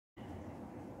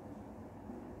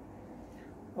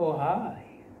Oh, hi.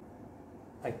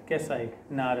 I guess I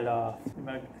nodded off.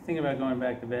 Thinking about going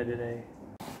back to bed today.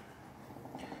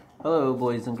 Hello,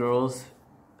 boys and girls.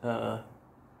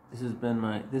 This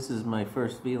is my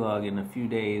first vlog in a few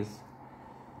days.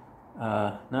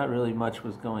 Not really much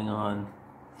was going on.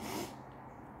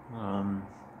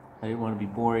 I didn't want to be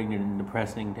boring and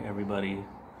depressing to everybody,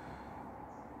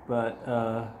 but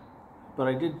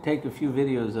I did take a few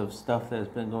videos of stuff that's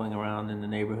been going around in the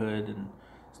neighborhood and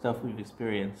stuff we've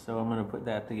experienced. So I'm going to put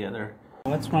that together.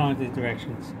 What's wrong with these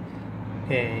directions?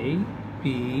 A,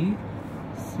 B,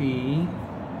 C,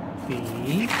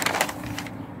 D,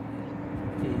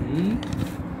 E,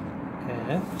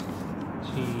 F,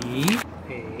 G,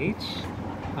 H,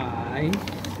 I,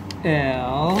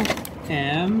 L,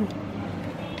 M,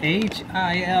 H,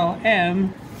 I, L,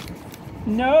 M.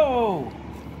 No!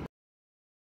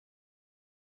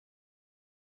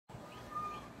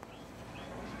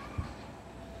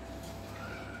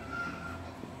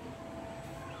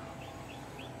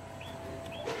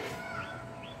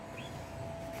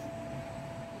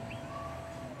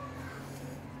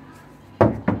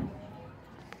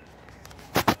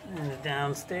 And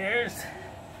downstairs.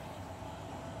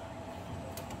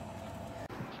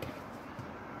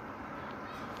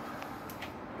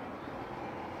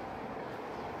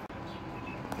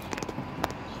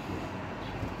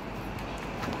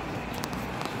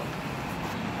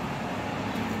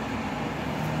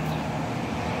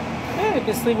 Hey,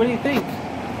 Bisley, what do you think?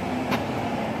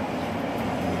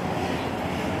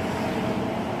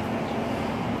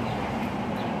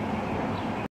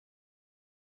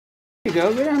 There you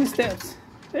go, go down the steps.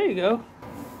 There you go.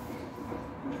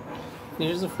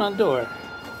 Here's the front door.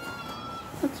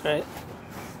 That's right.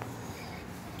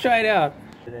 Try it out.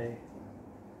 Today.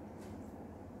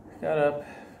 Got up,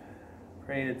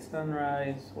 prayed at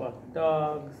sunrise, walked the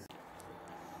dogs.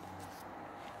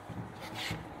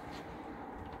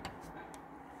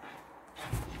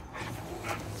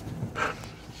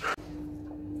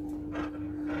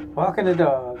 Walking the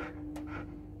dog.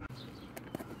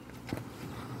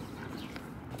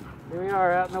 Here we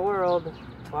are out in the world,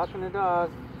 walking the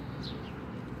dog.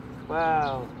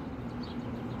 Wow.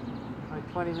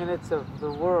 Like 20 minutes of the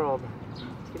world.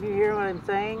 Can you hear what I'm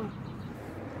saying?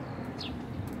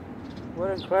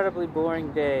 What an incredibly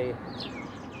boring day.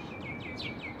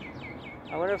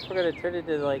 I wonder if we're going to turn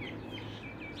into like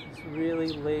just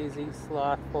really lazy,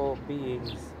 slothful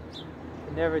beings.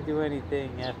 We never do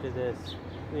anything after this.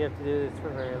 We have to do this for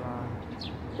very long.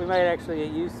 We might actually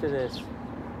get used to this.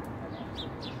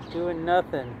 Doing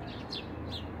nothing.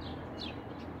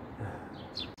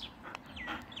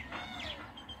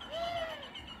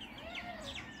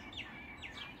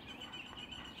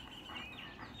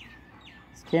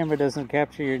 This camera doesn't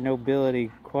capture your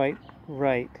nobility quite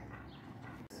right.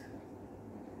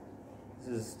 This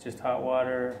is just hot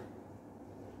water.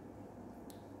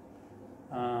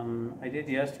 I did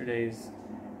yesterday's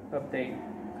update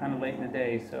kind of late in the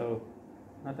day, so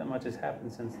not that much has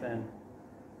happened since then.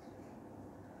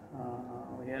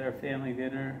 We had our family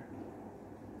dinner,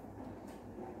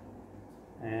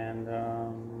 and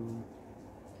our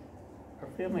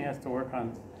family has to work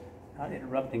on not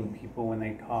interrupting people when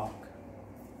they talk.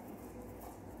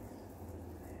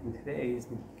 And today is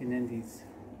Ganendi's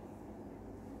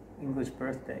English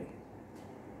birthday,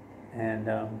 and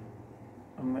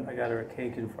I got her a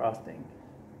cake and frosting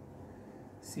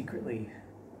secretly,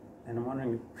 and I'm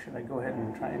wondering, should I go ahead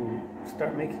and try and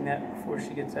start making that before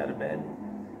she gets out of bed?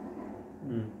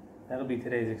 That'll be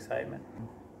today's excitement.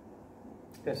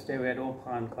 Yesterday we had Old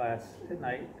Pond class at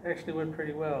night. It actually went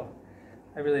pretty well.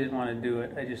 I really didn't want to do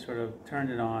it. I just sort of turned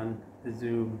it on, the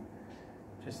Zoom,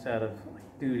 just out of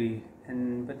like duty.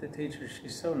 But the teacher,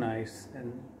 she's so nice,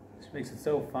 and she makes it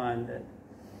so fun that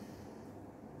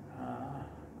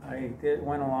I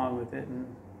went along with it,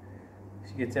 and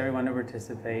she gets everyone to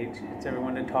participate. She gets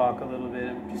everyone to talk a little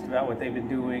bit just about what they've been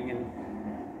doing, and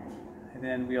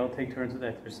then we all take turns with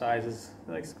exercises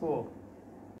like school.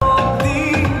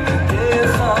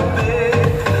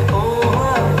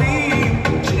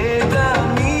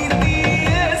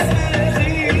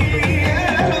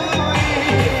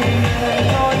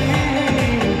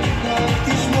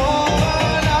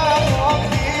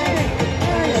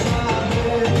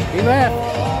 He left.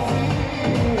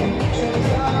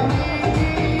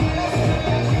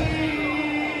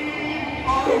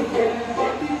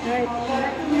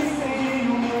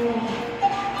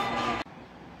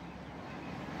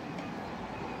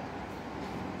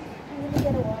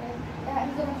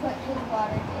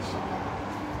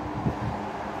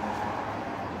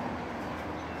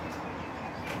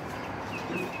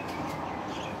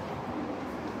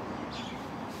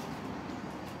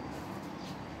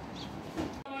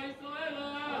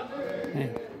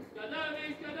 And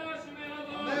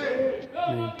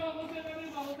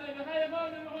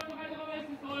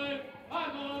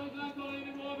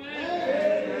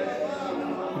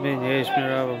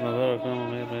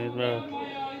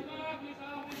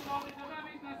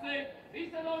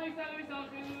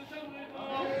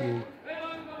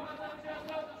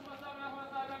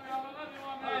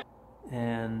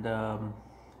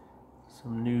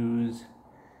some news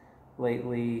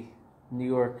lately. New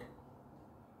York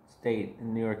State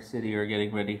and New York City are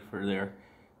getting ready for their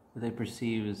what they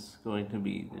perceive is going to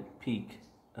be the peak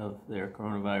of their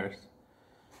coronavirus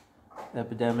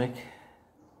epidemic.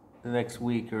 The next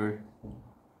week or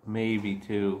maybe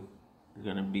two are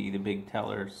going to be the big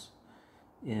tellers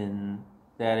in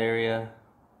that area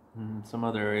and some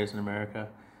other areas in America.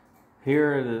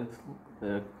 Here,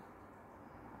 the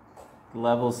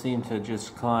levels seem to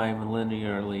just climb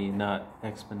linearly, not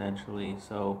exponentially,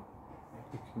 so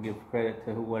you can give credit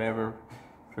to whatever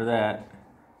for that.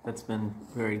 That's been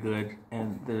very good,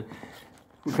 and the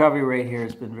recovery rate here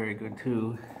has been very good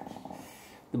too.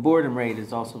 The boredom rate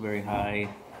is also very high.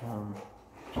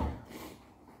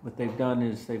 What they've done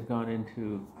is they've gone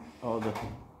into all the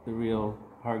real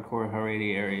hardcore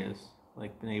Haredi areas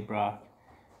like Bnei Brak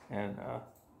and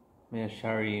Mea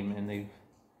Sharim, and they've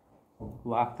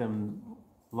locked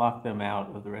them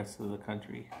out of the rest of the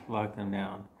country, locked them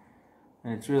down.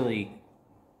 And it's really,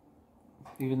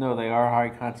 even though they are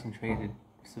high concentrated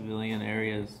civilian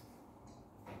areas,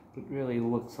 it really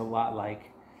looks a lot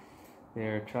like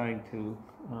they're trying to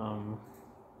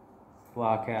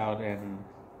block out and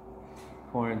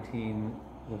quarantine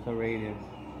the Haredim.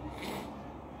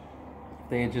 If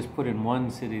they had just put in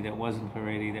one city that wasn't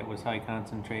Haredi, that was high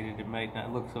concentrated, it might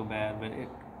not look so bad, but it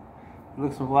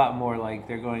looks a lot more like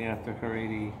they're going after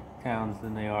Haredi towns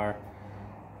than they are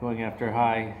going after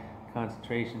high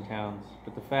concentration towns.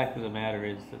 But the fact of the matter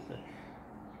is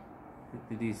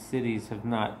that these cities have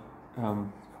not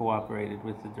cooperated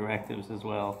with the directives as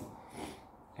well,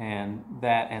 and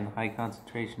that and high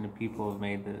concentration of people have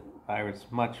made the virus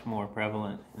much more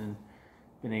prevalent in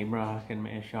Bnei Brak and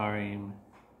Mea Sharim.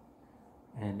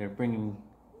 And they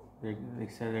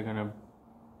said they're going to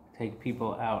take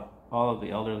people out, all of the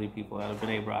elderly people out of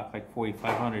Bnei Brak, like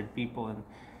 4,500 people,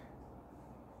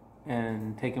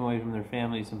 and take them away from their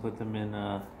families and put them in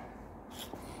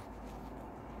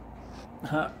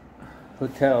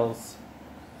hotels.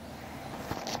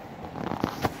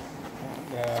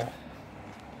 And,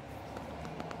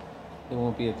 they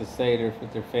won't be at the Seder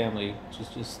with their family, which is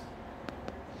just,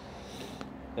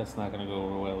 that's not going to go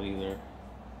over well either.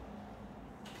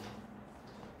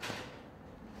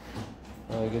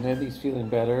 Genndy's feeling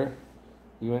better.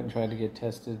 We went and tried to get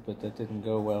tested, but that didn't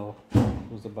go well.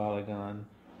 It was a Balagan.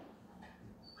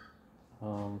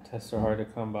 Tests are hard to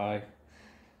come by.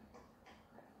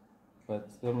 But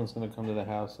someone's going to come to the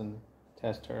house and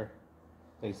test her,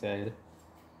 they said.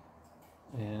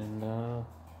 And,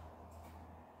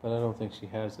 but I don't think she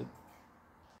has it.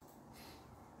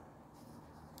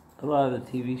 A lot of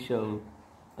the TV shows,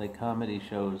 like comedy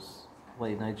shows,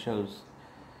 late night shows,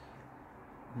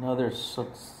 and other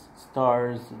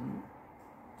stars and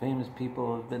famous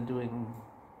people have been doing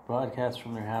broadcasts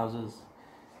from their houses,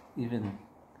 even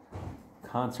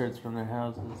concerts from their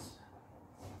houses.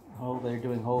 They're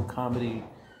doing whole comedy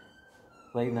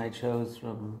late night shows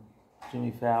from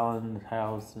Jimmy Fallon's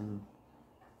house and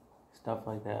stuff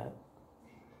like that.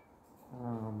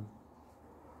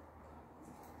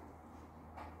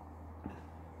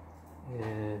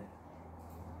 Yeah.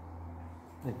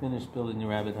 They finished building the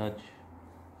Rabbit Hutch.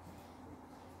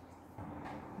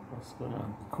 What's going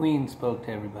on? The Queen spoke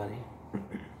to everybody.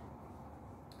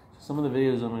 Some of the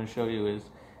videos I'm going to show you is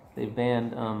they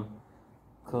banned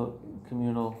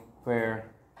communal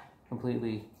prayer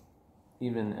completely,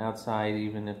 even outside,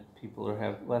 even if people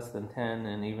have less than 10,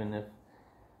 and even if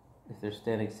they're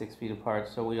standing 6 feet apart.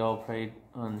 So we all prayed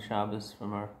on Shabbos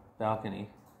from our balcony.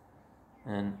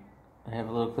 And I have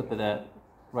a little clip of that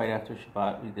right after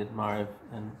Shabbat. We did Mariv,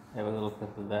 and I have a little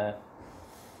clip of that.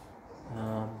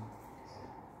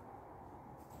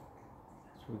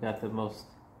 So we got the most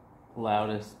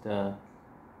loudest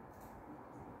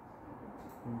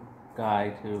guy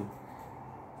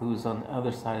who's on the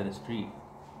other side of the street,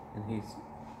 and he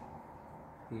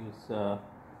was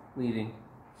leading,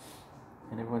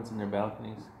 and everyone's in their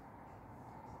balconies.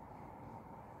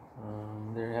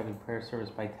 They're having prayer service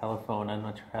by telephone. I'm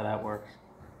not sure how that works.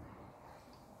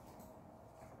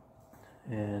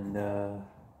 And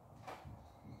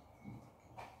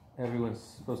everyone's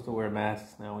supposed to wear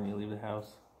masks now when you leave the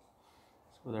house.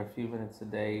 So with our few minutes a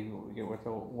day, we get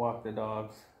to walk the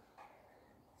dogs,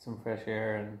 some fresh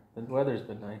air, and the weather's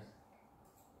been nice.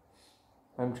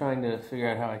 I'm trying to figure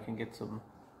out how I can get some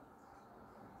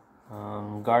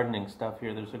gardening stuff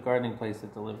here. There's a gardening place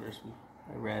that delivers,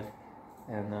 I read,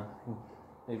 and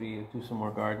maybe do some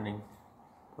more gardening,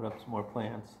 put up some more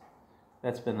plants.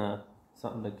 That's been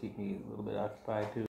something to keep me a little bit occupied too.